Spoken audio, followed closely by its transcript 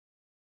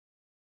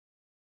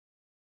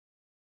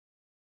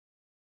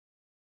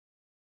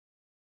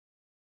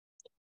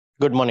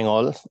Good morning,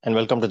 all, and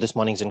welcome to this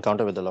morning's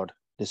encounter with the Lord.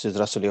 This is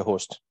Russell, your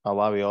host. How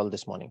are we all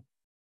this morning?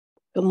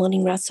 Good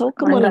morning, Russell.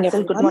 Good morning,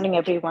 Russell. Good morning,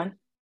 everyone.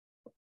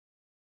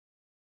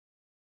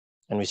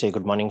 And we say,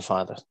 Good morning,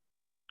 Father.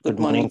 Good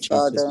morning, Jesus.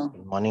 Father.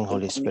 Good morning,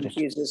 Holy Good morning,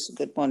 Spirit. Jesus.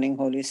 Good morning,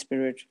 Holy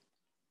Spirit.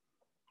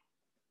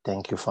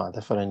 Thank you, Father,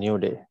 for a new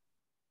day.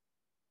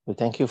 We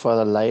thank you for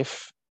the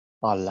life,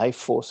 our life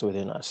force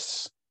within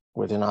us,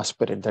 within our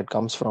spirit that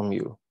comes from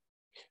you,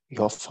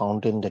 your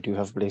fountain that you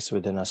have placed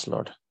within us,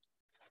 Lord.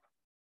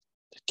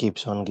 It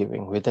keeps on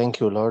giving. We thank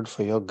you, Lord,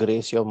 for your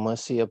grace, your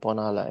mercy upon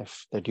our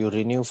life that you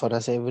renew for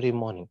us every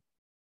morning.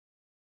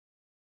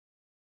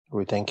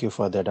 We thank you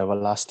for that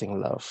everlasting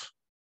love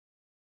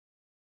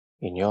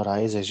in your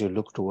eyes as you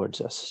look towards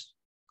us,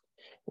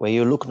 where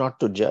you look not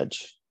to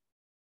judge,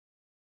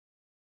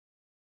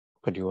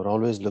 but you are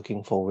always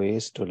looking for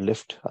ways to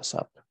lift us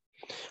up,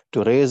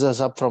 to raise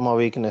us up from our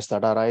weakness,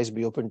 that our eyes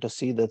be open to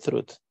see the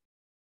truth.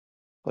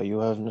 For you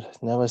have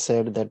never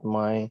said that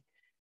my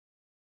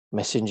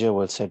messenger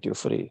will set you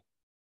free.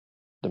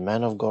 The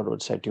man of God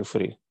would set you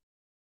free.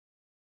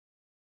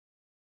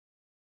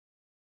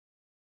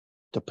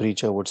 The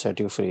preacher would set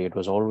you free. It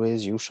was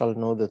always, you shall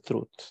know the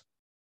truth.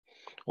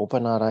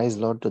 Open our eyes,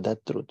 Lord, to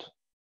that truth.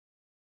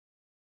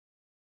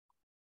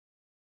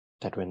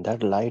 That when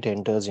that light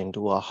enters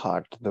into our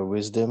heart, the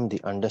wisdom,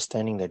 the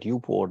understanding that you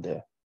pour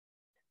there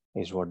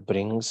is what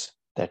brings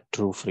that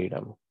true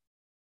freedom,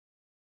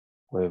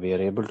 where we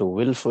are able to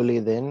willfully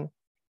then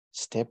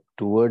step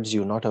towards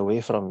you, not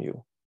away from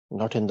you,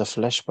 not in the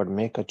flesh, but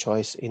make a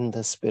choice in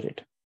the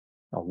spirit.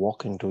 Now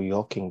walk into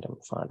your kingdom,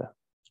 Father.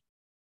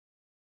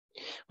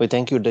 We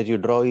thank you that you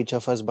draw each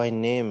of us by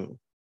name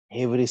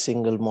every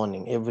single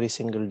morning, every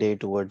single day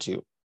towards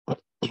you.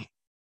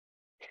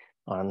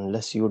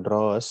 Unless you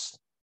draw us,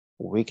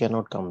 we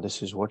cannot come.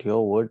 This is what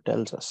your word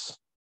tells us.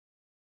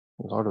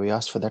 Lord, we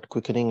ask for that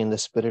quickening in the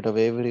spirit of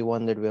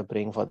everyone that we are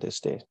praying for this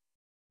day.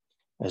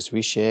 As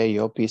we share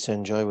your peace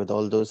and joy with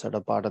all those that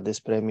are part of this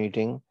prayer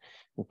meeting,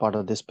 and part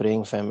of this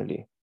praying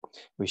family,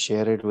 we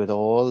share it with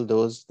all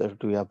those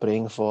that we are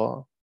praying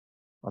for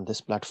on this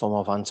platform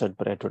of answered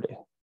prayer today.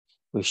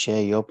 We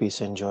share your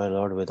peace and joy,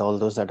 Lord, with all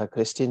those that are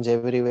Christians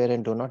everywhere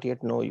and do not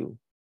yet know you.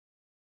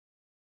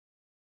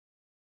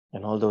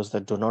 And all those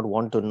that do not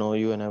want to know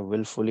you and have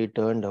willfully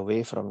turned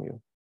away from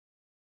you.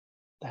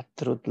 That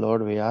truth,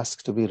 Lord, we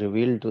ask to be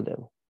revealed to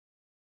them.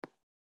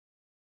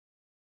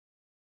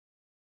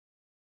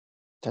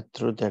 That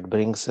truth that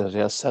brings a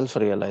real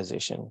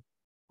self-realization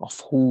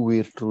of who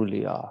we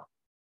truly are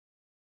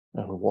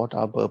and what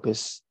our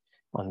purpose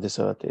on this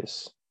earth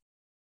is.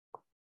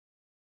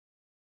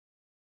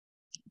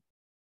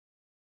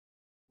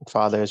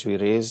 Father, as we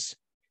raise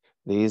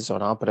these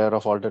on our prayer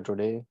of altar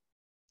today,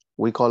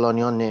 we call on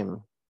your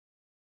name,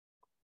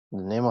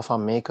 the name of our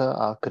Maker,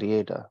 our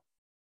Creator,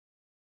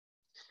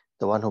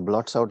 the one who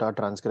blots out our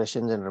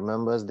transgressions and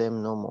remembers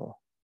them no more,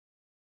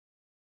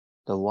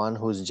 the one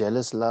whose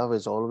jealous love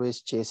is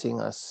always chasing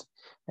us,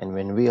 and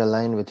when we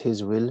align with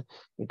his will,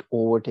 it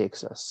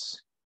overtakes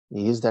us.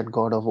 He is that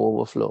God of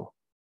overflow,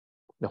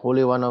 the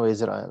Holy One of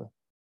Israel,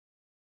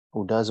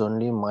 who does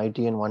only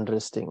mighty and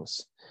wondrous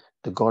things,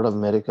 the God of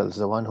miracles,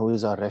 the one who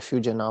is our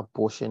refuge and our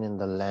portion in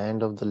the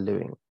land of the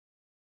living,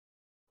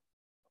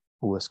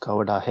 who has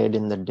covered our head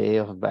in the day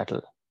of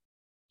battle,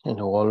 and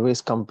who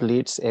always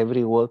completes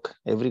every work,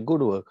 every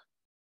good work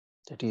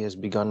that he has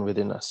begun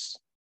within us.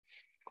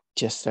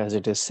 Just as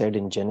it is said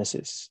in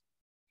Genesis,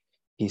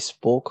 he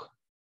spoke,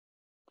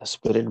 the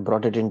Spirit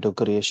brought it into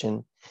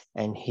creation,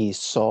 and he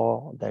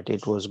saw that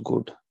it was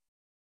good.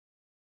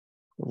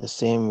 In the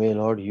same way,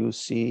 Lord, you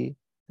see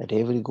that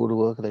every good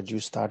work that you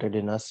started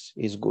in us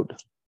is good.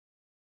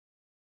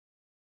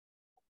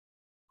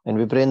 And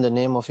we pray in the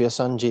name of your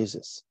Son,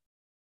 Jesus,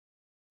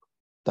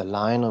 the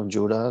Lion of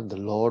Judah, the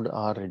Lord,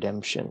 our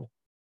redemption,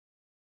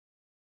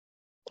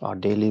 our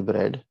daily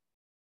bread,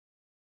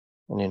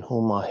 and in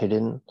whom are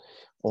hidden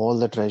all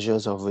the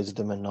treasures of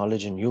wisdom and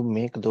knowledge. And you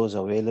make those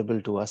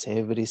available to us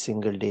every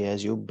single day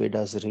as you bid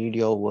us read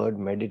your word,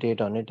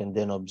 meditate on it, and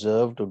then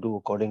observe to do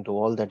according to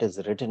all that is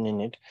written in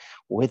it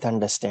with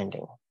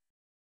understanding.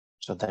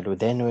 So that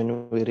then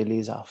when we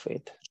release our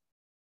faith,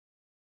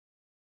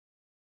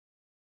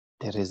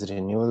 there is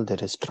renewal,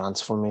 there is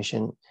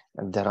transformation,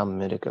 and there are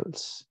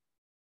miracles.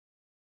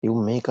 You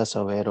make us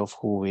aware of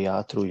who we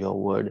are through your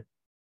word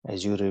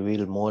as you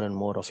reveal more and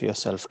more of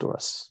yourself to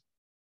us.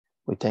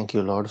 We thank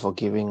you, Lord, for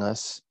giving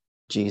us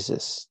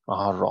Jesus,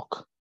 our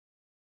rock.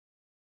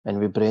 And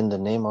we pray in the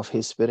name of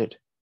his Spirit,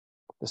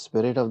 the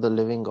Spirit of the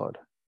living God,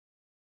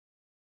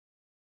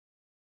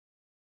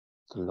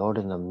 the Lord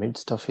in the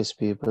midst of his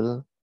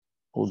people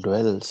who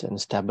dwells and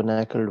is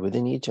tabernacled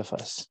within each of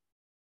us,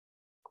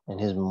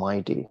 and is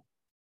mighty,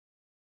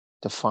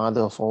 the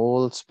Father of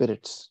all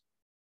spirits,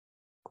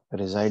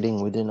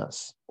 residing within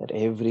us, that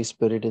every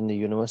spirit in the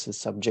universe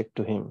is subject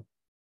to him.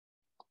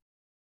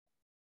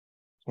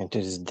 And it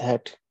is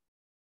that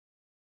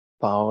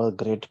power,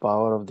 great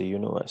power of the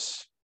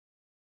universe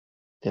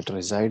that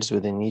resides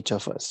within each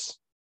of us,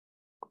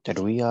 that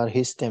we are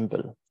his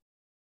temple.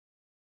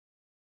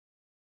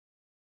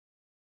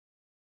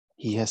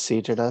 He has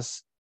seated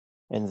us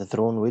in the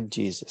throne with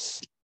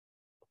Jesus,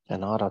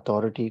 and our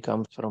authority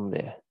comes from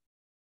there.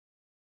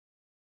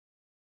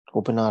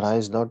 Open our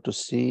eyes, Lord, to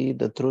see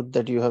the truth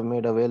that you have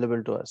made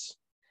available to us,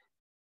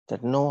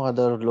 that no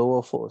other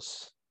lower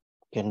force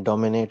can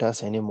dominate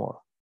us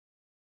anymore.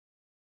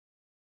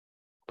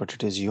 But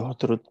it is your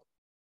truth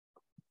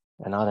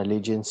and our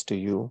allegiance to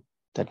you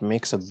that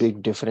makes a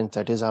big difference.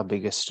 That is our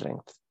biggest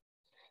strength.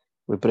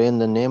 We pray in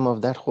the name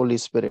of that Holy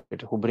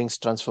Spirit who brings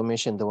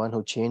transformation, the one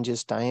who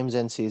changes times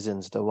and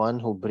seasons, the one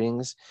who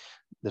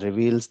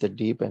reveals the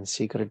deep and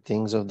secret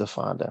things of the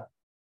Father,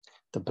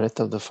 the breath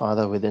of the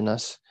Father within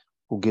us,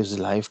 who gives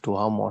life to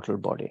our mortal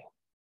body.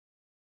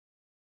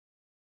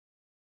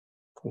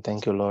 We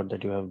thank you, Lord,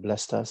 that you have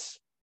blessed us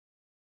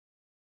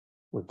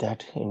with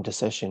that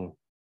intercession.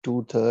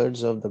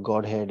 2/3 of the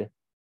Godhead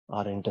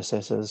are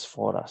intercessors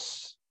for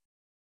us.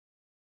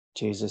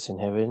 Jesus in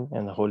heaven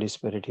and the Holy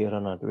Spirit here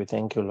on earth. We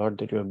thank you, Lord,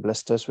 that you have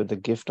blessed us with the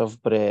gift of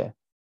prayer,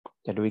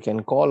 that we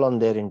can call on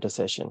their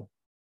intercession.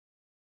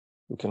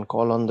 We can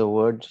call on the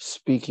word,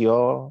 speak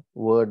your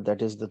word,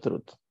 that is the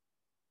truth.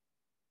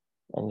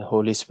 And the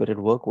Holy Spirit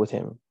work with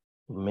him,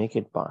 make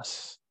it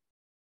pass.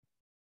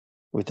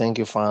 We thank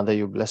you, Father,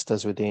 you blessed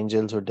us with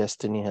angels who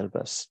destiny help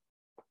us.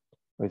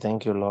 We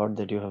thank you, Lord,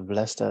 that you have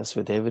blessed us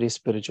with every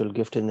spiritual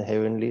gift in the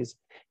heavenlies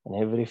and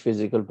every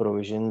physical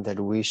provision, that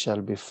we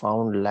shall be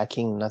found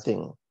lacking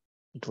nothing.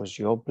 It was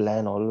your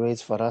plan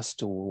always for us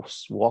to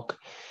walk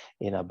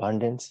in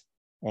abundance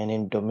and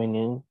in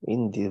dominion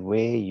in the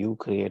way you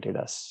created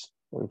us.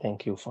 We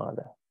thank you,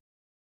 Father.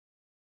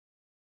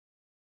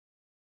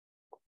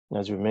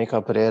 As we make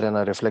our prayer and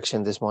our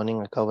reflection this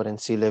morning, I cover and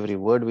seal every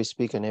word we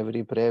speak and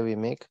every prayer we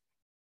make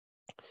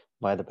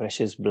by the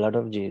precious blood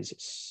of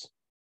Jesus.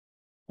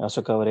 I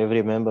also cover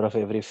every member of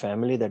every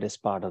family that is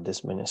part of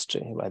this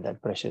ministry by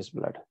that precious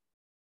blood.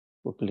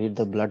 We plead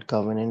the blood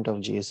covenant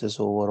of Jesus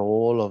over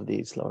all of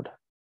these, Lord.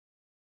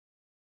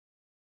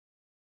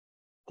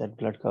 That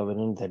blood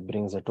covenant that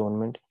brings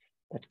atonement,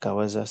 that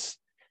covers us,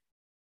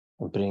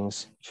 and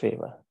brings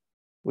favor.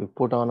 We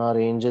put on our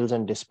angels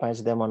and dispatch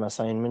them on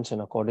assignments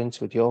in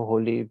accordance with your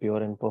holy,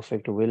 pure, and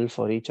perfect will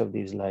for each of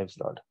these lives,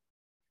 Lord.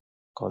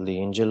 Call the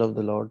angel of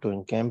the Lord to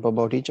encamp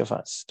about each of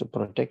us, to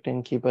protect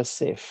and keep us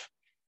safe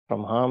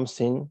from harm,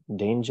 sin,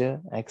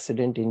 danger,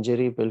 accident,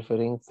 injury,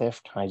 pilfering,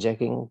 theft,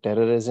 hijacking,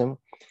 terrorism,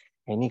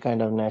 any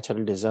kind of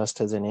natural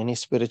disasters, and any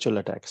spiritual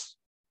attacks.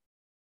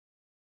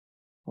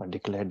 I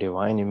declare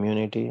divine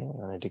immunity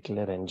and I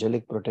declare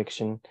angelic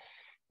protection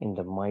in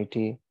the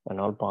mighty and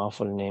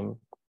all-powerful name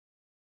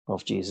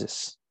of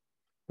Jesus.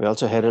 We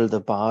also herald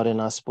the power in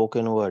our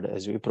spoken word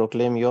as we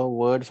proclaim your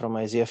word from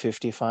Isaiah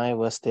 55,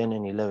 verse 10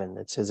 and 11.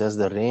 That says, as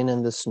the rain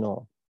and the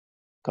snow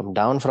come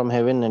down from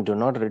heaven and do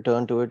not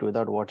return to it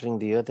without watering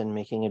the earth and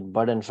making it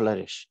bud and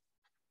flourish,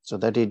 so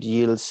that it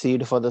yields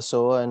seed for the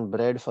sower and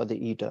bread for the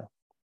eater.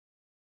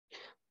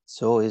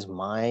 So is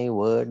my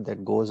word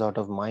that goes out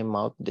of my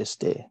mouth this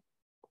day.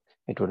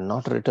 It will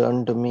not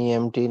return to me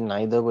empty,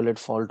 neither will it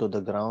fall to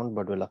the ground,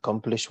 but will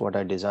accomplish what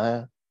I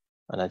desire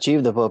and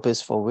achieve the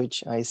purpose for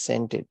which I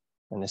sent it.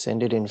 And I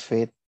send it in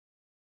faith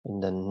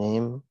in the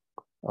name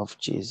of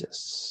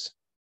Jesus.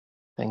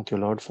 Thank you,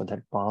 Lord, for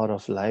that power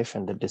of life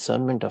and the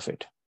discernment of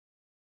it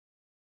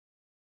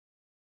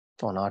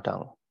on our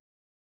tongue.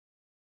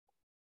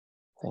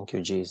 Thank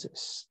you,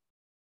 Jesus.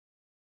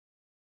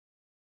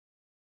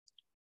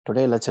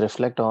 Today, let's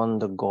reflect on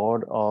the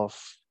God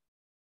of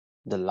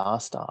the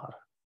last hour,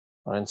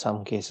 or in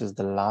some cases,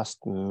 the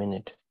last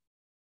minute.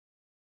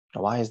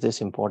 Why is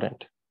this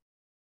important?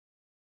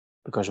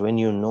 Because when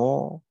you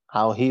know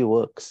how he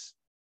works,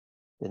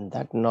 then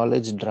that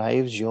knowledge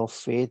drives your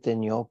faith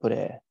and your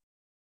prayer.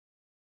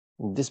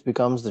 This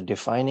becomes the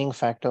defining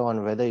factor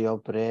on whether your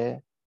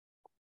prayer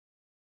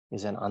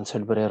is an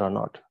answered prayer or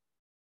not.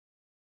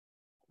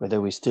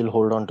 Whether we still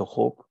hold on to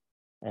hope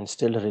and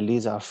still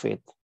release our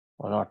faith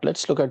or not.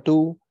 Let's look at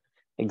two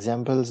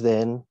examples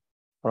then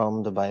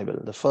from the Bible.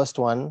 The first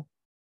one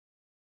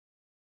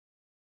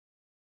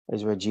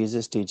is where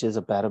Jesus teaches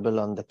a parable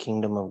on the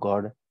kingdom of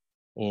God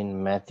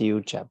in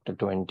Matthew chapter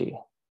 20.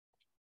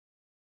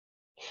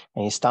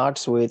 And he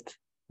starts with,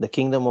 the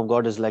kingdom of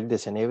God is like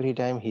this. And every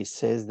time he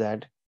says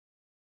that,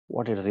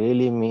 what it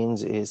really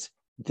means is,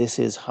 this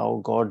is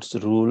how God's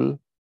rule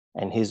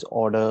and his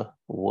order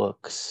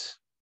works.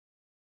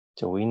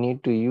 So we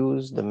need to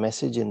use the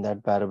message in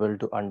that parable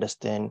to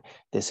understand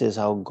this is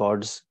how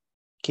God's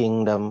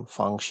kingdom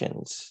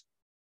functions.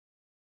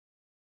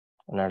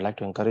 And I'd like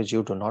to encourage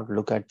you to not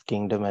look at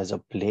kingdom as a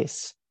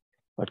place,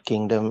 but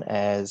kingdom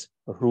as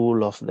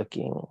rule of the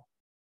king.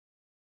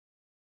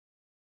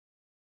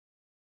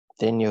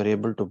 Then you're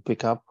able to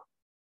pick up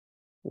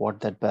what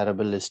that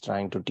parable is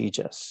trying to teach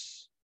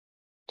us.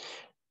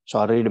 So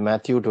I'll read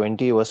Matthew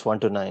 20, verse 1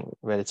 to 9,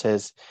 where it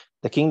says,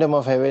 the kingdom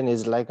of heaven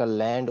is like a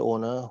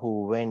landowner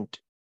who went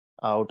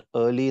out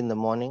early in the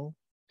morning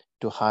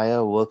to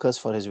hire workers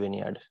for his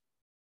vineyard.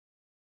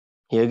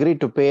 He agreed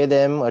to pay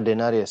them a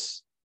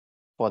denarius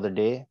for the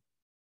day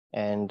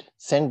and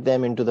sent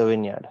them into the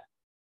vineyard.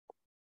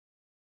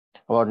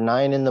 About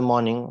 9 in the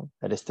morning,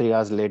 that is 3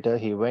 hours later,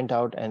 he went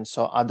out and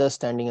saw others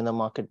standing in the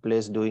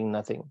marketplace doing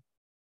nothing.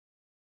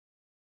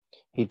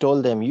 He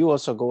told them, you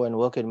also go and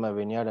work in my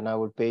vineyard and I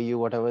will pay you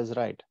whatever is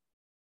right.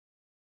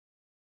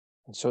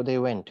 And so they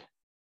went.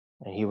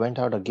 And he went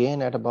out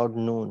again at about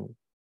noon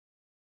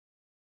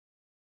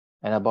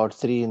and about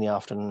 3 in the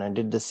afternoon and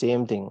did the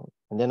same thing.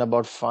 And then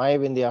about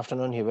 5 in the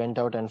afternoon, he went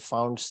out and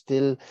found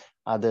still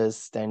others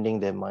standing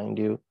there. Mind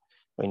you,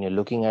 when you're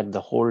looking at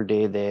the whole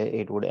day there,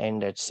 it would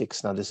end at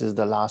 6. Now, this is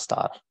the last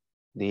hour,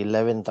 the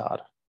 11th hour.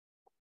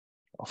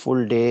 A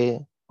full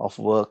day of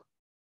work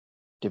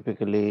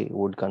typically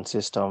would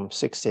consist of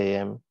 6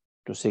 a.m.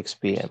 to 6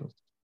 p.m.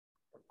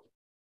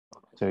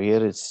 So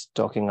here it's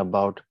talking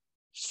about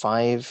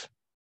 5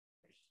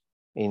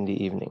 in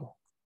the evening,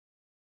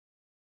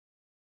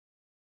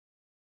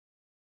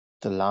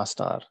 the last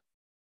hour.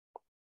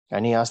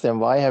 And he asked them,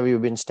 why have you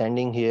been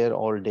standing here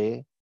all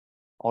day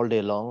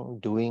long,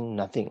 doing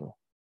nothing?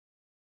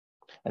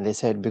 And they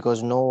said,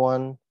 because no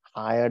one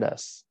hired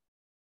us.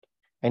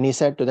 And he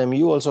said to them,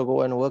 you also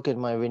go and work in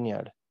my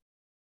vineyard.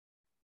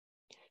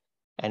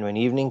 And when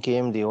evening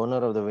came, the owner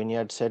of the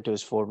vineyard said to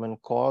his foreman,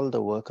 call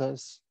the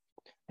workers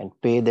and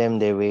pay them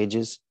their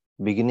wages,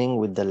 beginning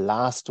with the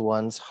last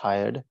ones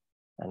hired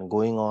and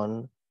going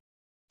on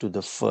to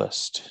the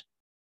first.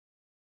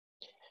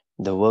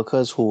 The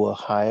workers who were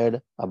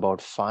hired about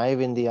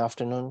 5 in the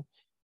afternoon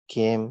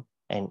came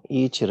and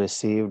each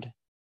received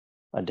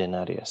a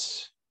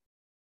denarius.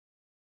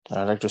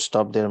 I'd like to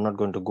stop there. I'm not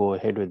going to go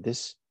ahead with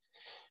this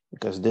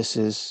because this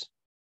is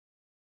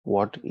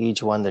what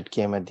each one that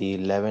came at the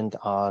 11th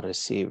hour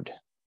received.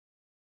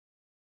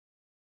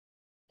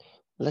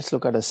 Let's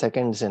look at a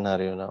second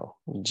scenario now.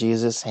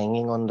 Jesus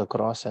hanging on the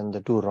cross and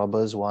the 2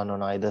 robbers, one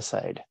on either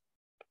side.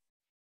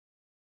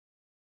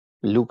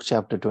 Luke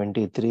chapter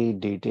 23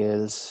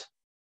 details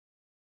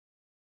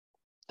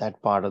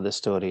that part of the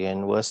story,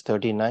 and verse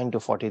 39 to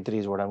 43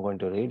 is what I'm going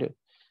to read,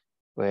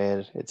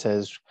 where it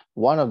says,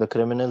 one of the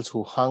criminals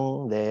who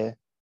hung there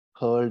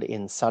hurled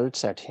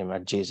insults at him,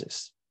 at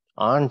Jesus.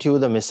 Aren't you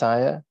the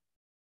Messiah?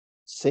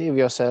 Save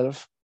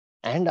yourself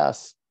and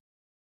us.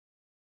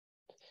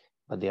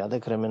 But the other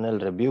criminal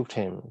rebuked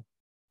him,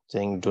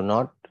 saying, do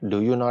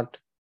you not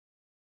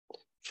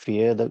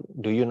fear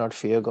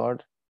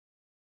God,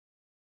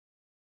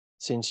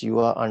 since you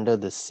are under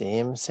the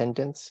same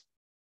sentence?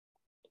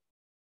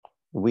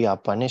 We are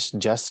punished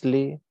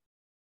justly,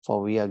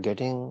 for we are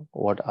getting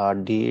what our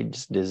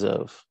deeds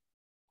deserve.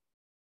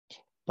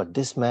 But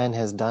this man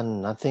has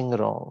done nothing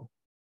wrong.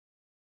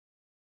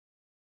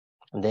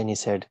 And then he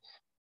said,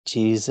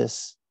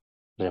 Jesus,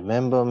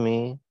 remember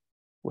me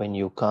when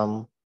you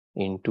come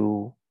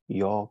into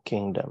your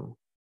kingdom.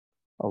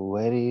 A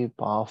very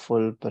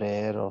powerful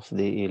prayer of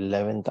the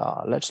 11th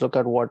hour. Let's look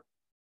at what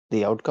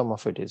the outcome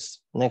of it is.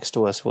 Next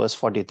to us, verse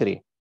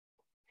 43.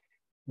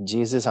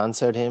 Jesus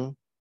answered him,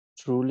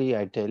 truly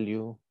I tell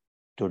you,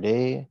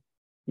 today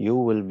you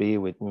will be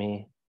with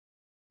me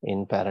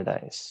in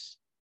paradise.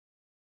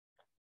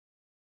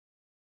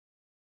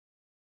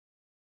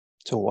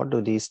 So what do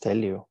these tell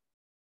you?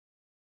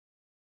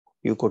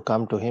 You could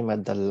come to him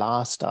at the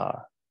last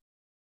hour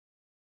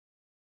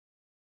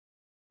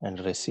and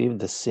receive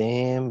the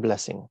same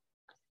blessing,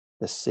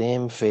 the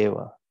same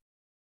favor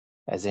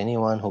as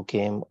anyone who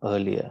came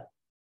earlier.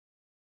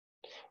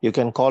 You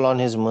can call on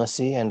his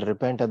mercy and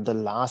repent at the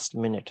last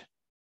minute.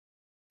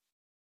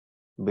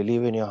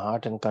 Believe in your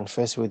heart and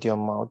confess with your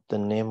mouth the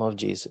name of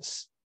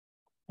Jesus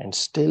and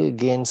still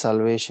gain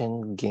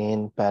salvation,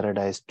 gain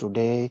paradise.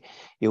 Today,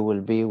 you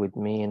will be with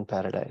me in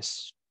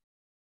paradise.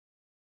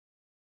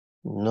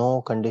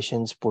 No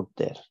conditions put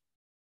there.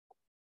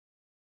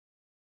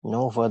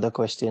 No further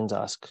questions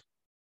asked.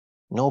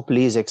 No,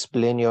 please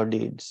explain your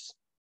deeds.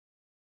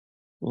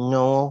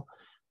 No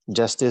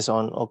justice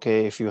on,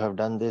 okay, if you have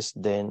done this,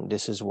 then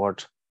this is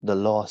what the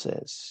law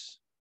says.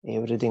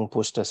 Everything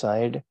pushed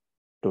aside.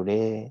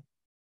 Today,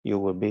 you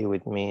will be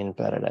with me in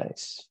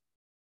paradise.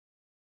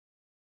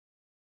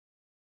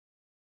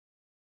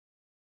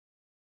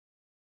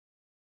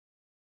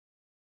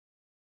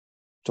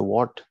 So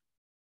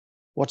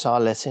what's our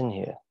lesson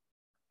here?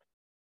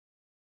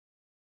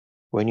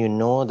 When you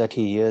know that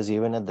he hears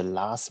even at the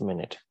last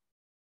minute,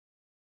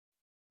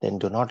 then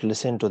do not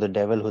listen to the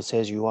devil who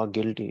says you are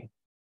guilty.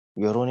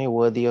 You're only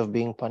worthy of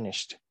being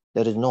punished.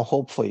 There is no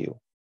hope for you.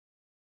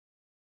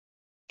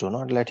 Do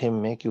not let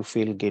him make you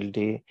feel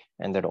guilty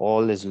and that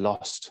all is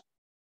lost,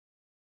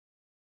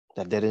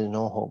 that there is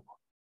no hope.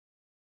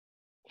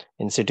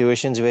 In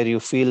situations where you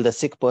feel the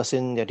sick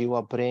person that you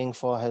are praying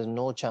for has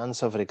no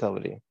chance of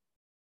recovery,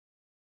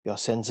 your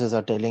senses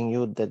are telling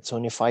you that's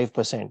only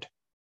 5%.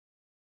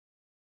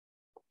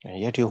 And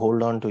yet you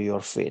hold on to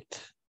your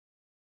faith,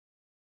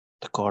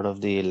 the God of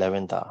the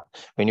 11th hour.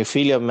 When you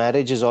feel your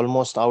marriage is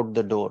almost out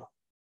the door,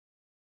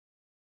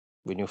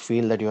 when you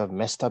feel that you have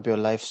messed up your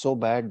life so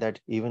bad that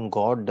even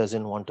God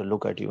doesn't want to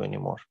look at you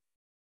anymore.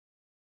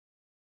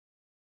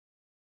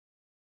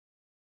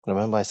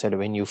 Remember, I said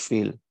when you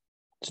feel,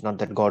 it's not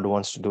that God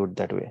wants to do it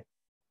that way.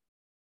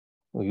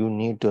 You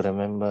need to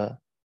remember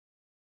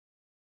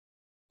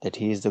that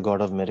He is the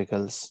God of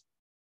miracles.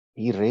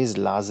 He raised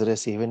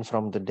Lazarus even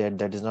from the dead.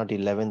 That is not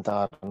 11th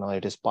hour now,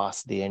 it is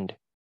past the end.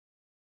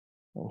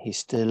 And He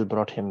still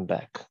brought him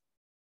back.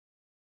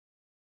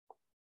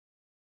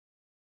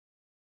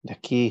 The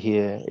key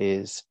here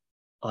is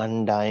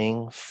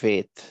undying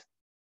faith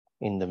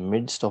in the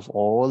midst of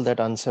all that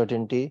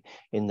uncertainty,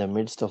 in the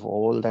midst of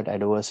all that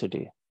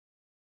adversity.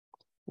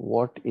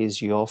 What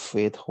is your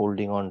faith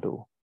holding on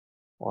to?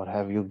 Or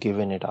have you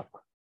given it up?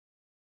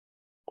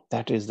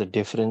 That is the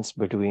difference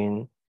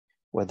between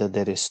whether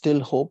there is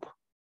still hope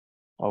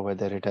or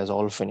whether it has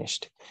all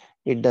finished.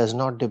 It does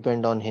not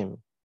depend on him.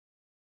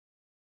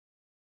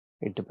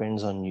 It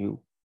depends on you.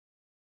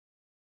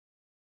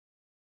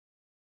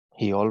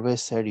 He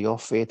always said, your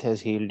faith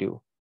has healed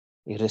you,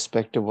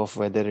 irrespective of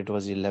whether it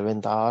was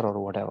 11th hour or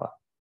whatever.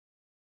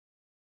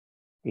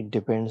 It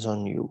depends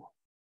on you.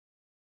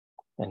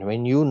 And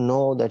when you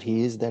know that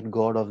He is that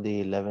God of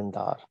the 11th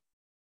hour,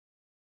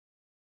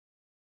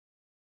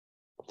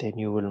 then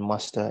you will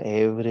muster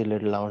every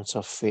little ounce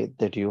of faith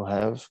that you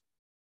have.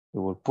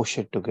 You will push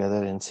it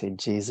together and say,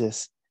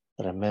 Jesus,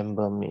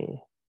 remember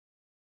me.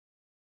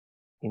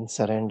 In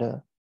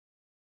surrender,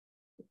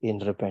 in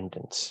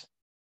repentance.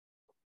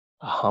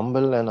 A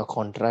humble and a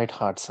contrite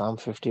heart, Psalm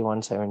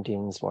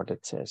 51:17 is what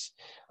it says.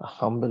 A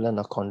humble and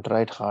a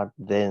contrite heart,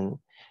 then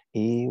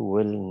He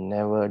will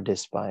never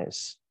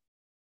despise.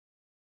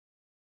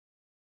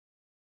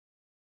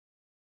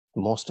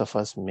 Most of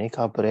us make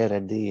our prayer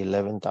at the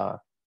 11th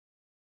hour.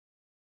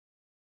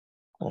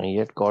 And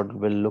yet God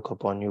will look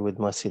upon you with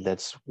mercy.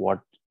 That's what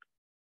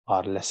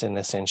our lesson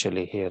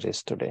essentially here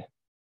is today.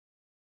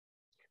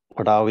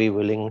 But are we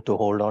willing to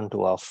hold on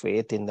to our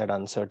faith in that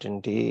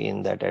uncertainty,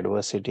 in that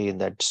adversity, in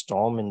that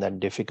storm, in that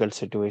difficult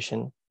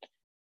situation?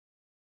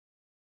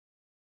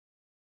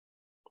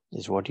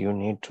 Is what you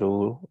need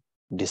to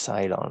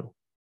decide on.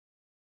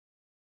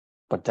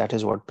 But that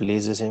is what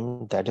pleases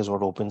Him. That is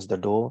what opens the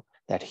door,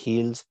 that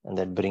heals and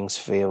that brings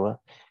favor.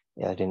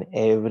 That in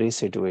every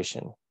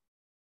situation,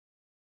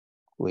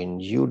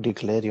 when you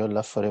declare your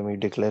love for Him, you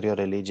declare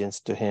your allegiance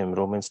to Him.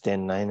 Romans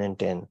 10:9 and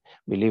 10.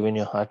 Believe in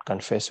your heart,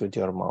 confess with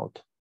your mouth.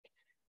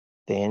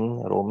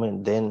 Then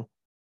Romans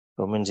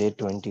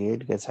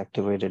 8:28 gets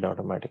activated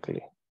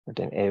automatically. But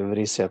in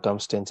every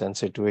circumstance and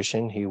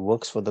situation, He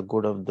works for the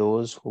good of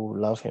those who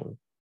love Him.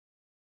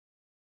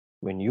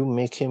 When you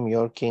make Him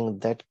your king,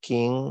 that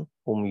king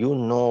whom you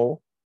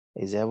know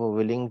is ever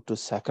willing to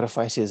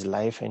sacrifice his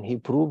life, and He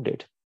proved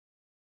it.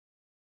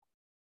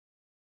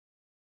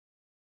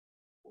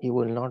 He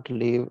will not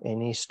leave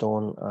any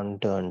stone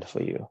unturned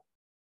for you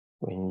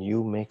when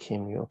you make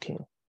Him your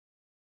king.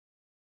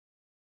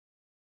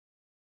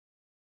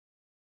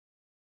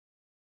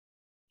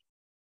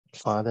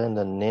 Father, in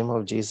the name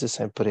of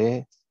Jesus, I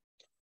pray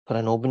for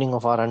an opening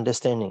of our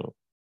understanding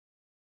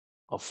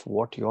of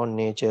what your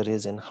nature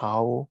is and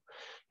how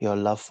your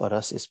love for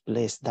us is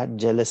placed. That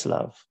jealous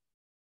love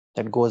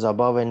that goes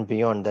above and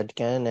beyond, that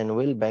can and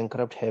will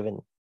bankrupt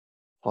heaven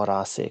for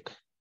our sake.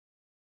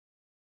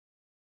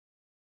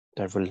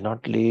 That will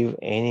not leave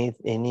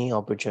any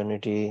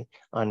opportunity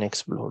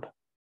unexplored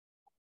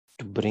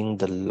to bring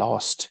the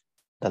lost,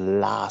 the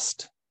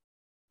last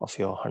of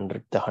the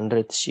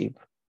 100th sheep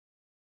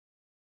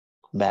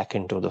back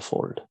into the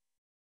fold.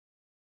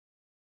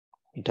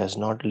 He does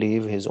not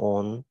leave His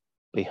own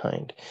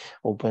behind.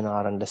 Open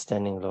our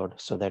understanding, Lord,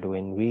 so that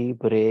when we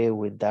pray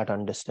with that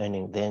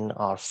understanding, then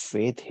our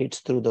faith hits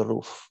through the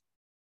roof.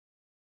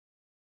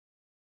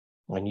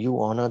 When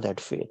you honor that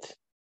faith,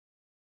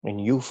 when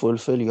you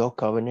fulfill your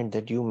covenant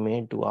that you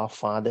made to our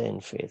Father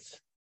in faith,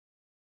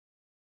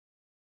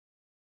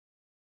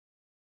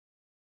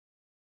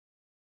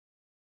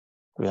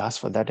 we ask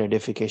for that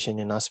edification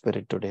in our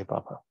spirit today,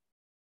 Papa.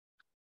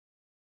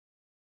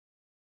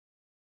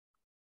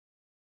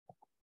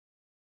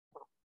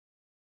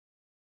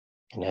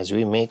 And as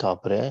we make our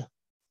prayer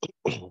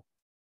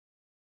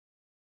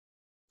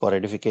for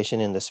edification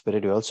in the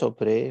spirit, we also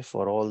pray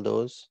for all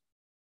those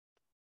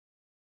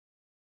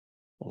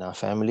in our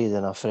families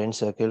and our friend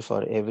circle,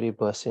 for every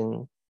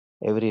person,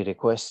 every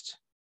request,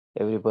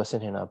 every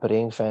person in our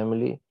praying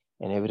family,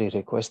 and every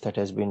request that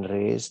has been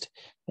raised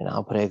in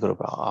our prayer group,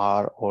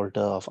 our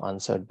altar of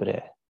answered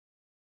prayer.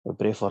 We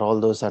pray for all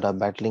those that are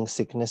battling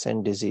sickness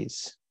and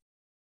disease,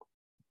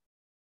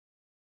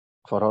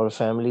 for all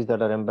families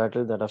that are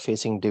embattled, that are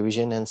facing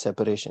division and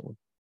separation,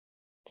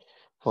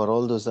 for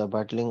all those that are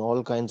battling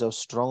all kinds of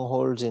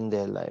strongholds in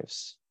their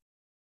lives,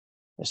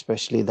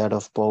 especially that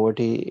of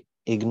poverty,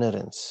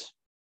 ignorance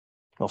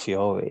of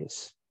your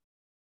ways,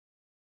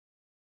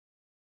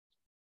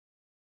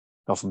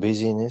 of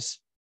busyness,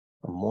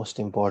 and most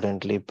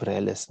importantly,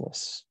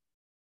 prayerlessness.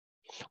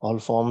 All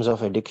forms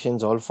of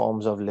addictions, all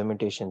forms of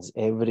limitations,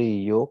 every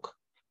yoke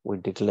we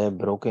declare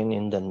broken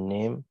in the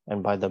name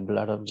and by the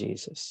blood of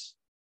Jesus.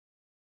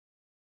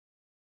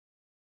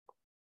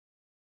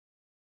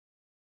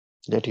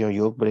 Let your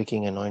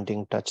yoke-breaking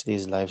anointing touch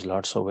these lives,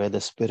 Lord. So where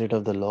the Spirit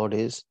of the Lord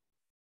is,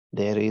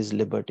 there is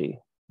liberty,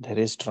 there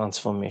is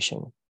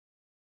transformation.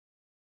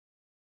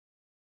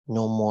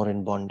 No more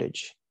in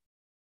bondage.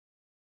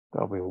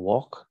 God, we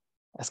walk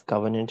as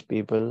covenant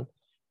people,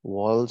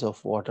 walls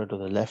of water to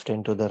the left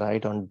and to the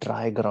right on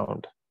dry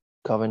ground,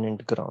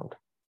 covenant ground,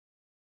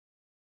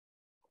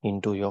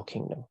 into your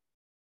kingdom.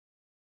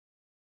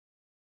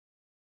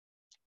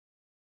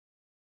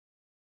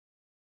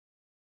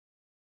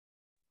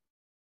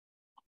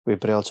 We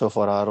pray also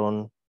for our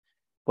own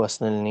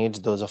personal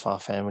needs, those of our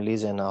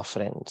families and our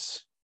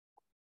friends.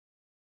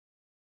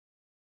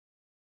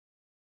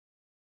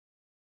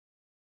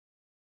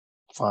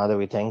 Father,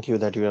 we thank you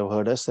that you have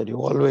heard us, that you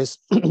always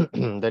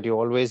that you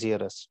always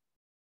hear us.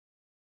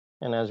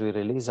 And as we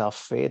release our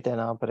faith and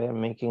our prayer,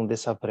 making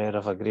this a prayer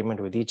of agreement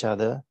with each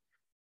other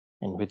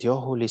and with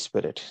your Holy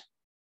Spirit,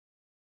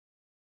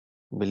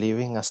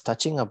 believing us,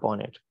 touching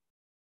upon it,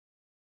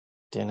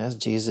 then as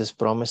Jesus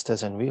promised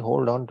us, and we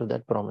hold on to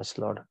that promise,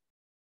 Lord.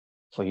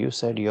 For you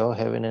said your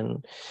heaven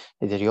and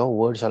that your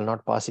word shall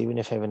not pass, even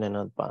if heaven and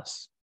earth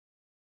pass.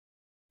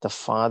 The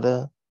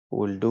Father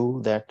will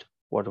do that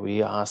what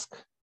we ask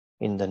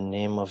in the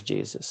name of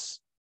Jesus.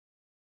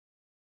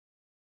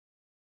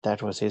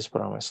 That was his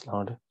promise,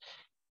 Lord.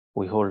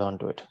 We hold on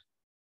to it.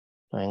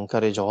 I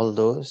encourage all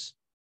those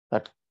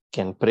that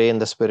can pray in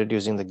the Spirit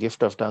using the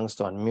gift of tongues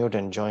to unmute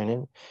and join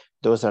in.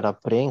 Those that are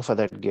praying for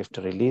that gift,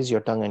 release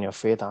your tongue and your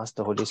faith. Ask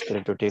the Holy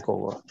Spirit to take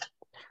over.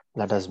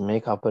 Let us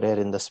make our prayer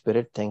in the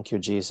Spirit. Thank you,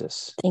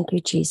 Jesus. Thank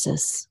you,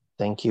 Jesus.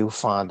 Thank you,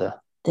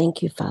 Father.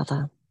 Thank you,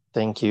 Father.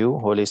 Thank you,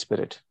 Holy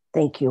Spirit.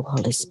 Thank you,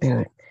 Holy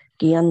Spirit.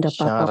 Gianda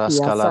papa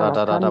pia sara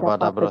kanda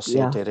papa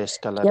pia.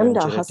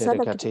 Gianda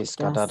hasara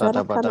kita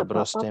sara kanda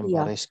papa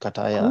pia.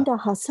 Kunda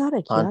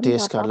hasara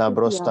kianda papa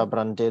pia.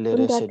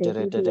 Kunda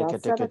de dia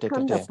sara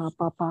kanda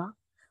papa pa.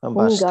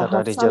 Unga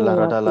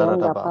hasanga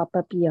kianda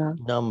papa pia.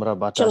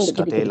 Chanda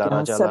kita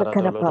kita sara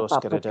kanda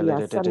papa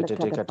pia. Sanda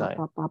kanda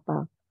papa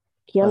papa.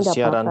 Kianda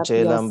papa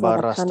pia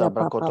sara kanda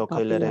papa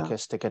pia.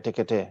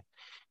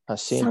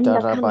 Asita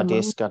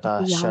rabadis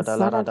kata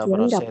shadalara da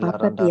brosela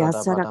randara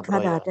da bada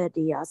broya.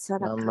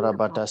 Namra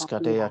batas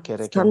kate ya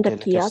kere kentel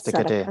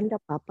kestekete.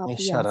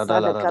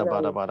 Isharadala da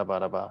bada bada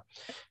bada ba.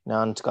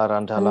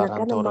 Nankaranta la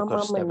rantoro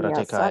koste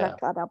bratikaya.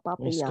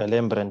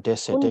 Iskalembren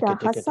se teke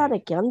teke.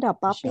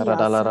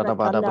 Sharadala da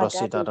bada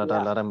brosita da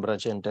la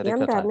rembrajente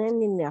rikata.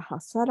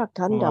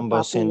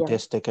 Mambo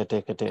sentes teke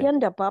teke te.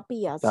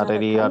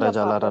 Tariya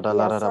rajala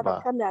radala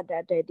radaba.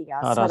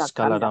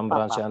 Araskala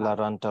rambraja la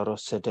rantoro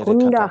sete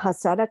Kunda rikata.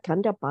 hasara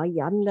kanda pa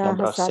yanda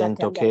hasara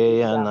kanda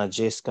Kaya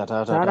najis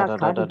kata sara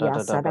kanda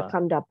sara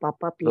kanda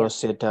papa pia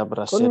Rosita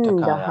braseta kunda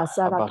kaya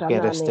hasara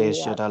kanda abakereste nenia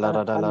shadala sara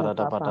radala kanda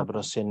radabada papa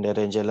brosinde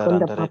rengela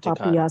kunda randarete papa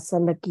kaya pia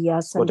sanda kia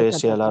sanda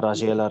Kodesia la kanda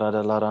rajela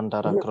radala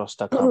randara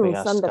krosta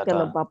kabeas sanda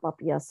kanda kata papa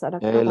pia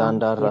sara kanda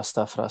Elanda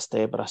rasta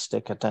fraste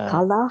braste kata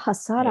kala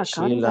hasara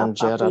kanda Shilan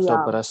jerato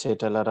papa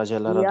braseta la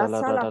rajela ya radala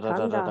sara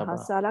kanda radadadadaba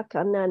hasara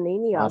kanda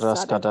nenia Aras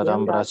sara kata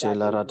kianda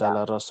rambrajela dadia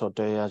radala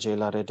rosote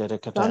ajela redere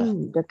kata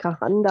sanda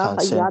kahanda Kansente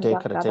hayada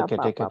krete kada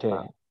kete papa kete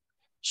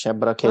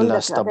Shabra sanda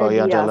killa kada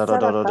staboya dia jala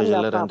sara rodoro kanda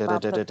jela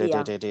papa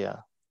pia rendere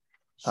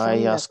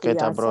Shanda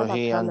Ayasketa kia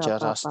brohi sarakana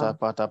anjarasta papa.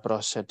 pata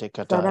prosete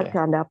katae.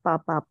 Sarakana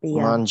papa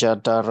pia.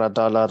 Manjata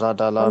radala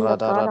radala Kanda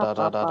rada kara rada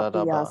rada papa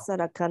rada pia ba.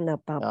 sarakana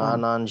papa.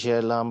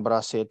 Ananjelam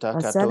braseta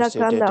katose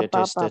te Sarakana te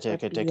te papa te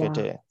te te pia.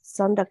 te.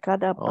 Sanda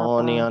kada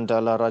Oni papa.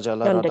 andala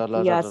rajala Shanda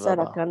radala kia rada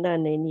ba. sarakana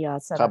nenia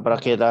sarakana.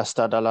 Kabrakela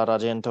sta dala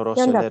rajento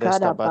Shanda rosele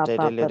resta kada bate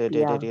papa de le de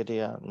de de pia. de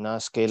de.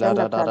 Naskela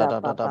Shanda rada kada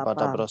rada rada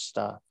bata papa.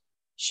 brosta.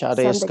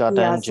 Shares Sanda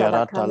kia katan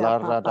jarata sarakana la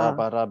rada papa.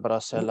 bara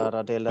brasela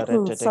radela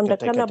rete te Sanda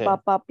te kana te.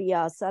 papa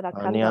pia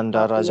sarakanda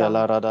Anianda papia.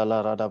 rajala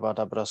radala rada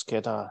bada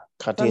brosketa.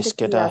 Sanda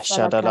kia Katisketa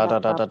shadala sarakana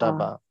rada rada papa.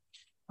 ba.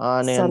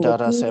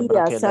 Anandara Sandakia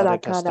sebrakela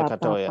sarakana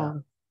rekastekatoya.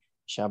 papa.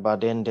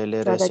 Shabaden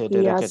delere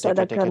Sadakia sedereke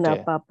teke teke sarakana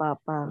te.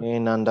 papa.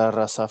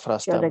 Inandara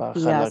safrasta Sadakia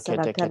bakhala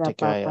kete sarakana kete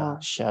kaya. papa.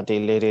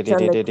 Shadilere de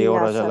Sandakia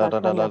orajala sarakana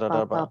radala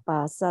radaba.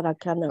 papa.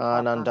 Sarakana papa.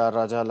 Ananda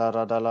rajala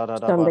radala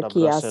radaba da Sandakia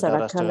braseda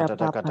sarakana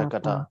rasteta kata papa.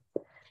 kata.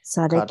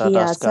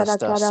 Sadakia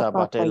Kadadaskasta sarakana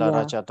papa sabatela ya.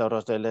 rajata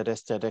rostele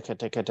restede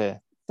kete kete.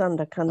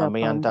 Sandakana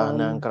Amianta pambam.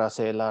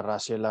 nankrasela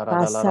rasela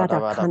radala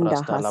radaba da Hasarakanda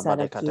brasta la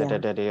bade kate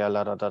hasarakia. de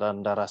ala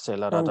radanda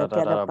rasela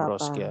Sandakana radada papa.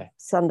 broske.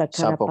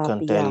 Sandakana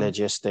Sapocantele papia.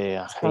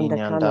 gestea,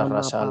 Hinanda Sandakana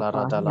Rasala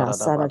mapapa. Radala Ya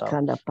Radabada,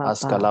 sarakana papa.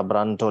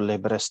 Ascalabranto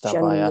Libresta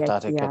Bayata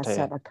Shandiakia Recate,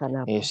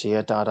 sarakana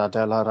Isieta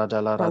Radela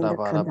Radela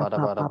Radabada Sandakana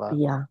papa Badabadaba,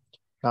 pia.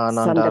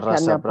 Ananda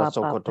Rasa Sandakana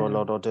papa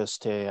Brasocotolo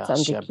Rodestea, Sandakia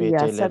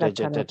Shabete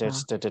sarakana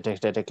pa.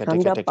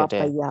 Kanda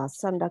papa Ledetekete, ya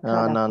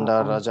sandakana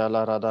Ananda papa.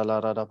 Rajala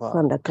Radala Radaba,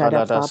 Sandakana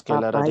Kaladas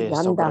papa pa Kelarade,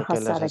 yanda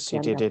Sobracela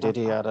City hasarakianda de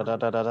papa pa.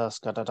 Radadadas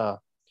Catata,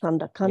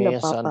 Sandakana E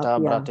papa Santa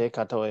pia. Brate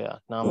Catoya,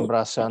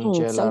 Nambra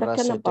Sangela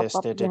Sandakana Rasetes,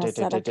 papa pia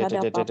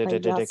sarakana papa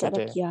ya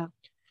sarakia.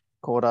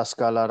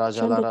 Koraskala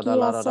Rajala Shandakia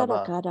Radala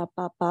Radaba. sarakana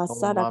papa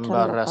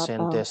Mamba sarakanda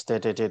papa.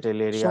 rasente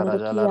liria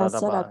rajala Shandakia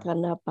radaba.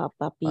 sarakana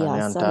papa pia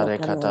Anyantare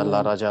kata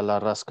la sandakana. rajala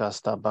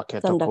raskasta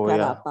baketo Sandakara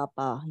koya.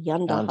 papa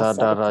yanda Yanda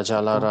da hasaraki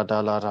rajala papa.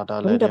 radala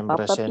radale Kunda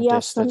papa pia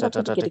dembresente sanda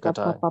kata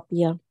kata. papa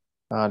pia.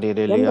 Adi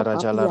Yanda liria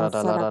rajala papia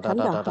radala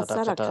sarakanda radada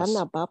hasarakana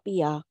katas.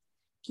 papia.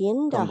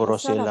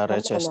 Kamborosila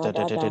recheste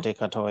de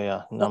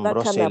katoya,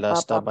 Nambrosila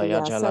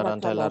stabaya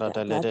jalarantela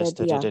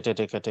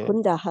de kate.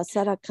 Kunda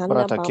hasara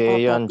kanda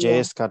Bratakeyan baba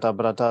Jes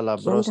Katabrata la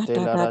Broste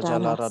la Raja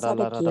la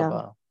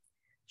Radaba.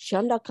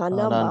 Shanda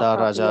kana Ananda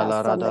baba Raja pia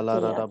la Rada la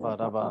sandakia Radaba.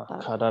 baba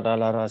Kadada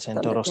la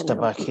Racentoros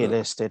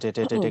Tabakiles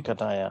de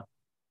Kataya.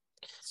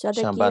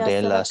 Shadakia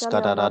Shambadela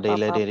sarakana Skadara de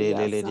baba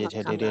pia Lady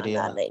sarakana Didia.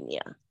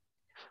 nalenia.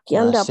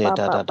 Kianda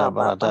Seta baba da baba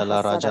Brada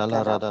la Raja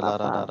la hasarakana Rada la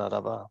baba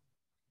Radaba.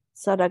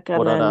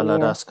 sarakana Urada la nia.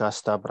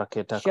 Daskasta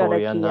Braketa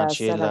Koya Shadakia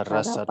Nachila sarakana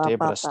Rasa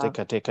baba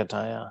Tebrastika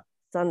Tekataya.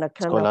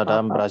 sandakana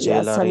Skoladam baba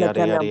pia Brazila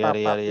sandakana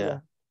baba Ria.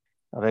 pia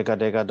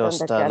Regadega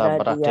dosta la sandakana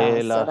dia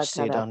bratela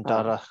sarakana pa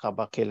sidantara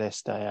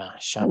habakilestaya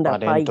kanda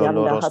pa shapadento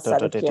yanda loros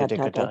hasarakia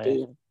tata totetetekataya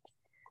dia.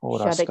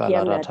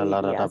 uraskala Shadakiana rata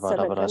la dia rata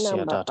sarakana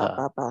badabrasia baba data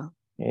baba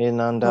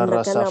inanda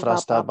rasa Kandakana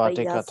frasta baba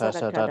pia batikata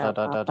sarakana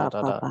da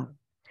baba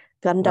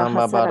Kanda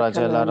namba hasara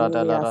barajela kana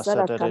rata la niya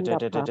rasa sara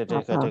kanda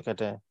papa.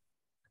 tetetetekate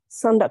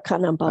Sanda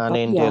kana papa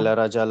pia. anindela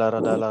rajala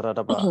rata la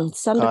rata ba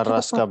Sanda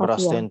kada karaska papa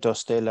pia.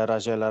 brastentos de la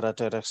rajela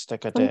rata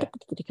Sanda rextekate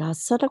ketika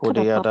sara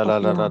kada kudia da papa la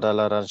pia. rata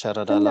la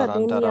ranchara da la Kanda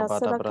rantara niya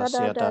sara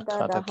kada badabrasia da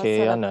da katakea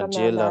hasara na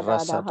kana jela da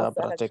rasa da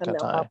hasara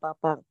kana bratikata papa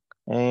papa.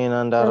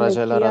 Inanda Sanda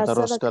rajala kia rata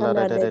sara roskala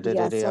kana de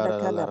dia sara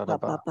kana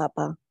papa ba.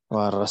 papa.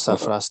 Warasa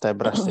frasta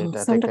braste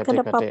da Sanda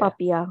kada papa tekate.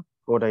 pia.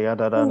 Koda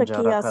yada Sanda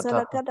ranjara kia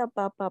sara kata. kada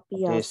papa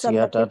pia.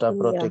 Sanda Desiata da kekinia.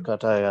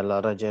 protikata ya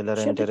la rajala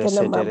Shada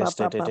kana renderese mama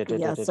tereste papa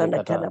pia. Sanda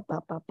kata. kada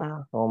papa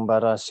papa.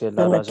 Ombara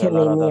sila Sana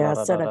rajala kenenia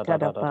sana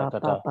kada rada pa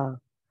kata. papa.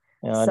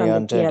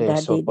 Sana Ariante kia de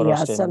dadi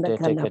dia soporosten sana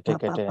kana pa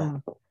tekate.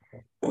 papa.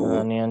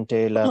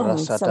 Aniante la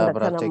rasata Sana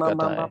kana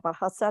mama bratikata. papa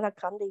hasara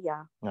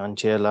kandia.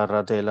 Anchela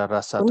ratela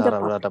rasata Unda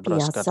rada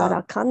papakia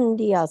sara braskata.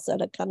 kandia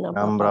sana kana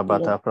papa Ambra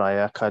pia. bata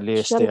praya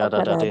kaliste Shanda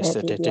ada kada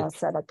dadi deste dia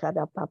sana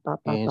kada papa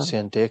papa.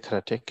 Insente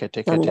krate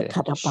kete Sana kete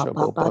kada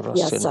papa shobo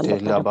papa sana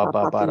borosente la kada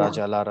baba papa pia.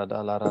 baraja la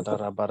rada la rada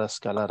la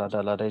baraska la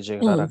rada la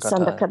reje la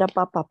Sana rakata kada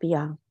papa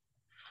pia.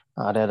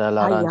 are da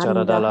la rancha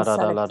rada Hayanda la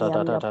rada hasara la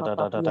rada da kianda da da papa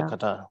da da da pia.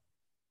 kata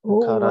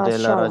kara Uwa de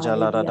la shala raja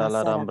la rada dia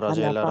la sana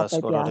rambraje kana la papa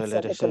raskoro pia de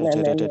le sana rese kana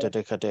nene.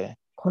 te kate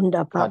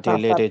Kunda papa kate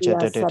le de papia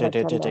chete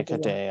sarakanda te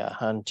dia. kate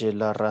hanji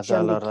la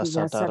rada la Shandikia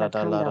rasata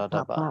rada la sarakanda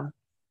rada ba papa.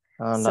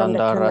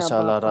 ananda Sandakana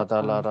rasa la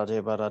rada la papa.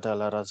 rade barada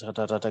la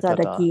rasata da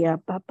kata Sadakia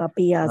papa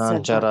pia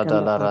anjara da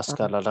sarakanda la papa.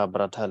 raska la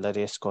brata la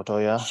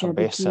reskotoya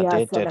besa Shadikia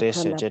de te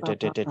rese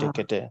sarakanda te papa.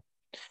 kate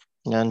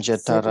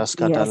Nyanjeta Sadikia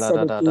raskata la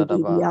da da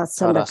ba. sadikia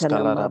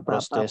sandakana Karaskala da mama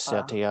brostes papa.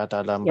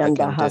 yatiata la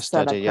Yanda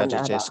mbrekentesta de hasarakanda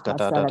yadiches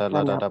kata da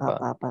hasarakanda ba.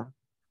 papa.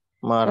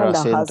 Mara Kanda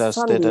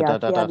sentas de hasandia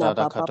kiana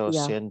da papa kato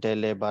pia.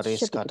 sientele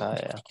baris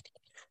kataya.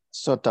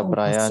 Sota Oh,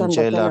 Brian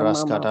Jela sandakana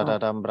mama raskata papa. da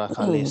dambra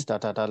kalista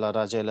da la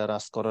rajela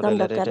raskoro de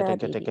le Sandakana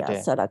dia kete.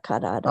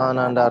 sarakada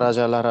Ananda da.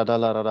 raja la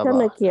da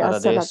ba. Kanakia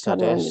Karadesta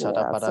de sarakanania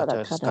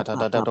sataparates sarakada kata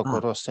da papa.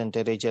 rokoro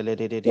sente de jele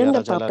de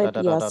Yanda raja la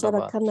papapia da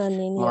ba.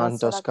 sarakanania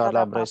Mantos sarakada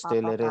Carla papa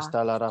Brestele papa.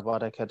 Resta la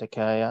rabara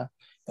katekaya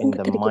in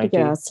the Kandakadikia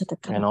mighty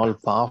sarakada and all papa.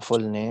 powerful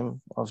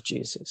name of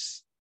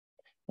Jesus.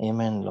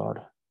 Amen,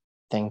 Lord.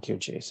 Thank you,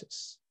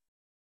 Jesus.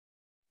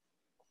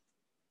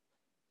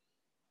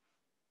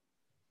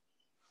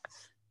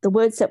 The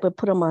words that were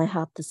put on my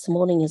heart this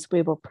morning as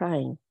we were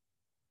praying.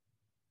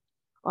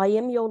 I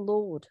am your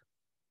Lord.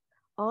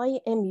 I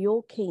am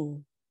your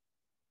King.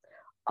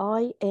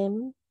 I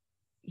am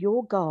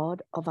your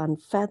God of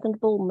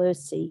unfathomable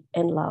mercy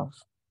and love.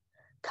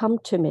 Come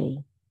to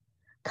me.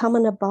 Come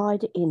and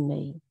abide in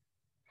me.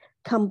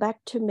 Come back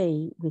to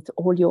me with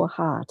all your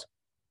heart.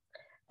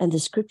 And the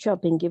scripture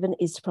I've been given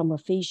is from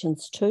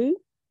Ephesians 2,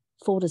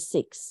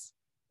 4-6.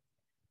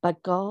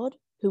 But God,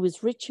 who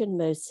is rich in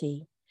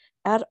mercy,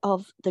 out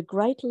of the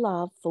great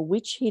love for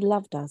which he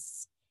loved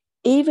us,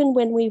 even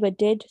when we were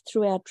dead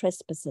through our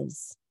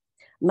trespasses,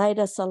 made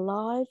us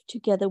alive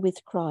together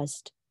with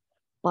Christ.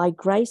 By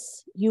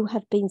grace you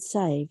have been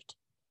saved,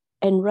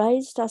 and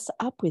raised us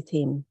up with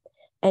him,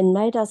 and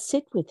made us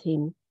sit with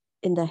him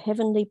in the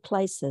heavenly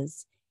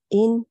places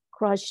in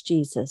Christ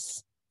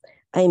Jesus.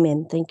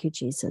 Amen. Thank you,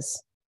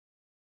 Jesus.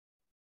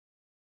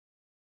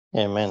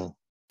 Amen.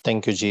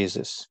 Thank you,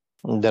 Jesus.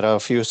 There are a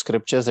few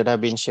scriptures that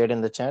have been shared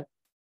in the chat.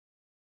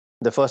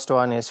 The first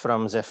one is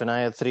from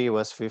Zephaniah 3,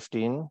 verse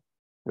 15,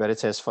 where it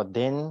says, For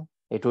then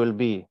it will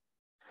be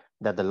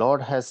that the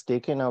Lord has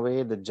taken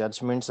away the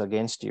judgments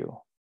against you.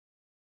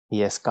 He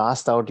has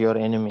cast out your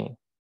enemy,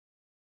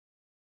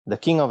 the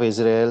King of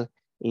Israel,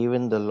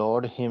 even the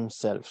Lord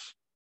himself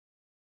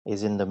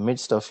is in the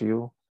midst of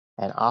you.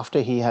 And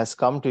after he has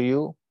come to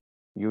you,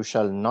 you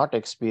shall not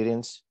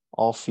experience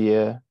or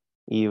fear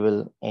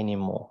evil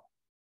anymore.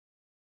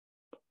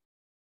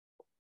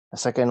 The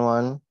second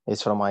one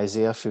is from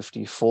Isaiah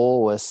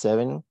 54, verse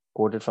 7,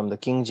 quoted from the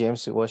King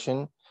James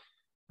Version,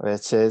 where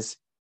it says,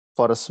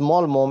 For a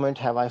small moment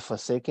have I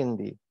forsaken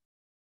thee,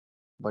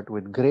 but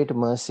with great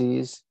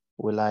mercies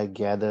will I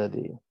gather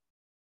thee.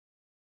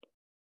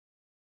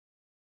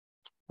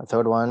 The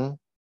third one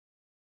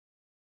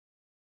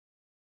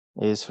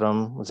is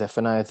from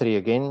Zephaniah 3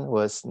 again,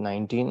 verse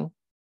 19,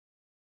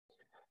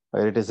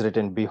 where it is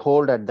written,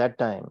 Behold, at that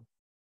time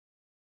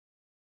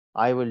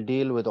I will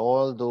deal with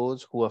all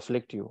those who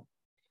afflict you.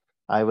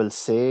 I will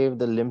save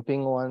the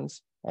limping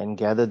ones and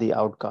gather the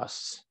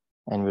outcasts,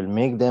 and will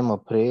make them a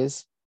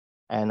praise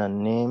and a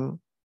name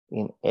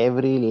in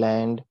every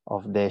land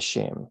of their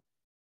shame.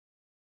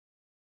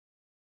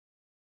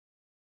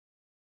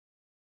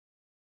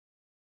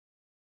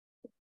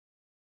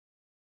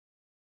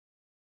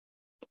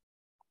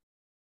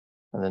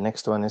 And the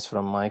next one is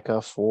from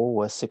Micah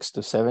 4, verse 6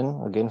 to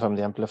 7, again from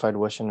the Amplified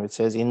Version, which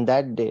says, in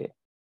that day,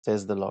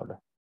 says the Lord,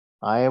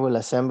 I will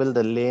assemble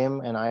the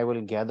lame, and I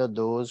will gather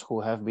those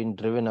who have been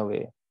driven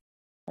away,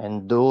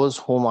 and those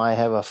whom I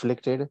have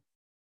afflicted,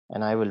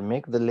 and I will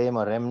make the lame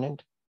a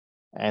remnant,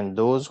 and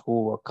those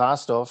who were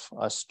cast off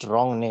a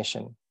strong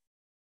nation.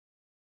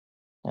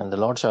 And the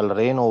Lord shall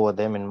reign over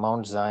them in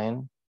Mount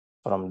Zion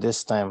from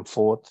this time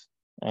forth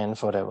and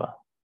forever.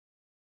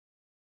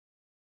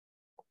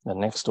 The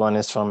next one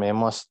is from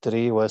Amos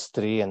 3, verse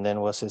 3, and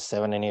then verses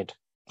 7 and 8.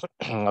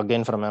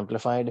 Again from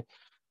Amplified.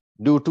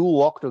 Do two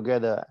walk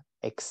together,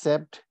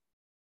 except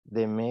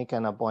they make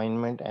an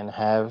appointment and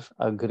have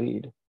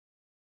agreed?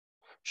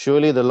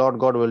 Surely the Lord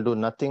God will do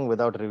nothing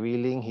without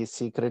revealing his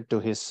secret to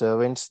his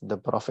servants, the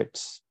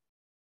prophets.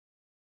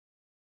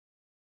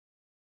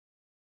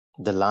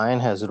 The lion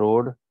has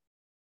roared.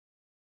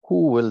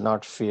 Who will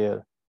not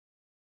fear?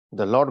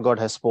 The Lord God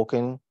has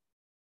spoken.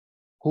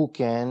 Who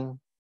can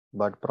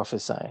but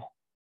prophesy?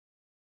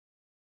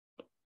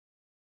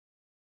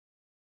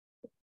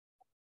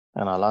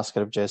 And our last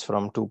scripture is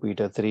from 2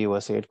 Peter 3,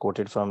 verse 8,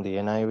 quoted from the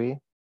NIV,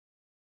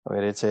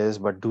 where it says,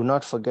 but do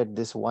not forget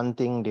this one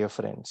thing, dear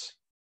friends.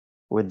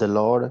 With the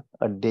Lord,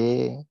 a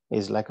day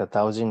is like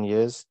 1,000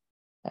 years,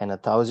 and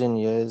 1,000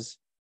 years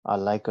are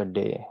like a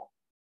day.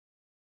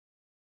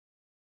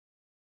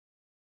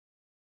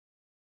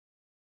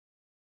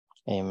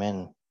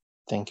 Amen.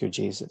 Thank you,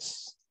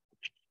 Jesus.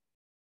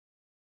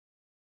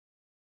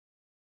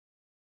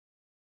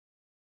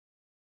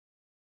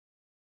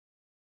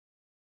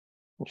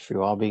 If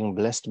you are being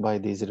blessed by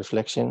these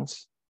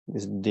reflections,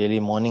 these daily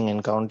morning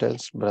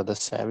encounters, Brother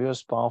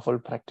Savio's powerful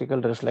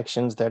practical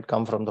reflections that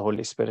come from the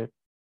Holy Spirit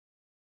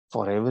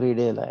for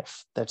everyday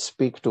life, that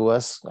speak to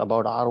us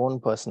about our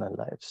own personal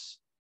lives.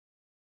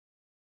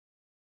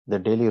 The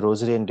daily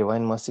Rosary and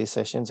Divine Mercy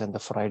sessions and the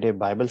Friday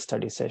Bible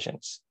study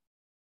sessions.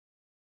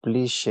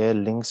 Please share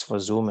links for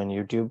Zoom and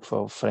YouTube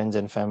for friends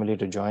and family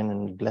to join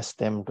and bless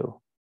them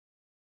too.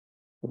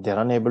 If they're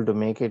unable to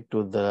make it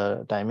to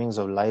the timings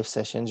of live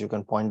sessions, you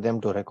can point them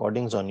to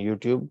recordings on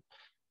YouTube,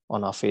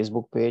 on our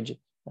Facebook page,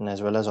 and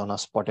as well as on our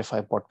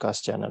Spotify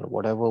podcast channel.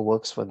 Whatever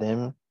works for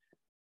them,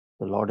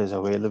 the Lord is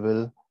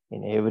available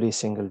in every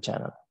single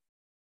channel.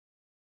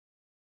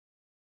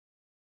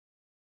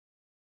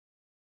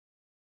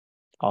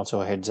 Also,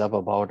 a heads up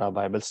about our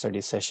Bible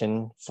study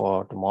session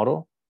for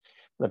tomorrow.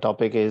 The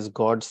topic is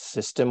God's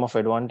system of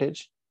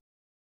advantage.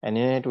 And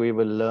in it, we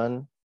will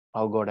learn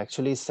how God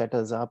actually set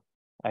us up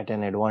at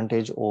an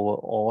advantage over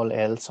all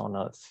else on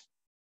earth.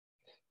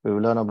 We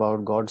will learn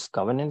about God's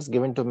covenants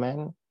given to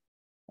man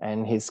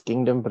and his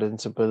kingdom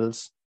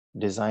principles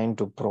designed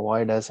to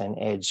provide us an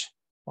edge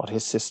or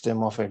his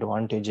system of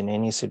advantage in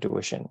any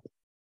situation.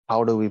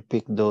 How do we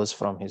pick those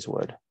from his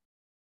word?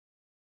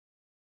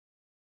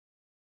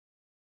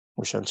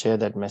 We shall share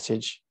that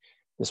message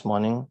this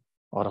morning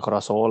or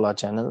across all our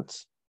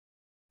channels.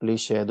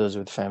 Please share those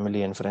with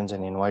family and friends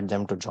and invite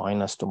them to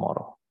join us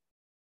tomorrow.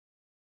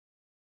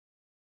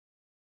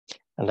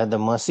 And let the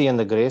mercy and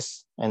the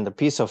grace and the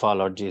peace of our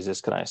Lord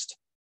Jesus Christ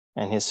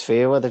and his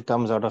favor that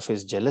comes out of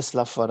his jealous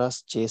love for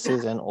us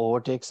chases and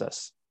overtakes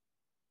us.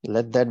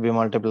 Let that be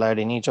multiplied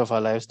in each of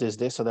our lives this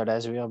day, so that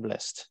as we are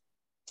blessed,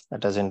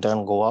 let us in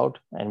turn go out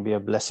and be a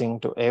blessing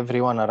to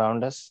everyone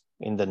around us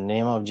in the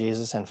name of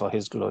Jesus and for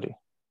his glory.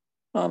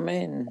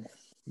 Amen.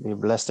 Be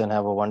blessed and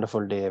have a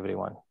wonderful day,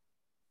 everyone.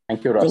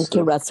 Thank you, Russell. Thank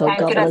you, Russell.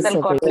 Thank you,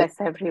 Russell. God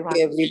bless everyone.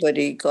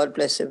 Everybody. God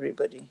bless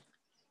everybody.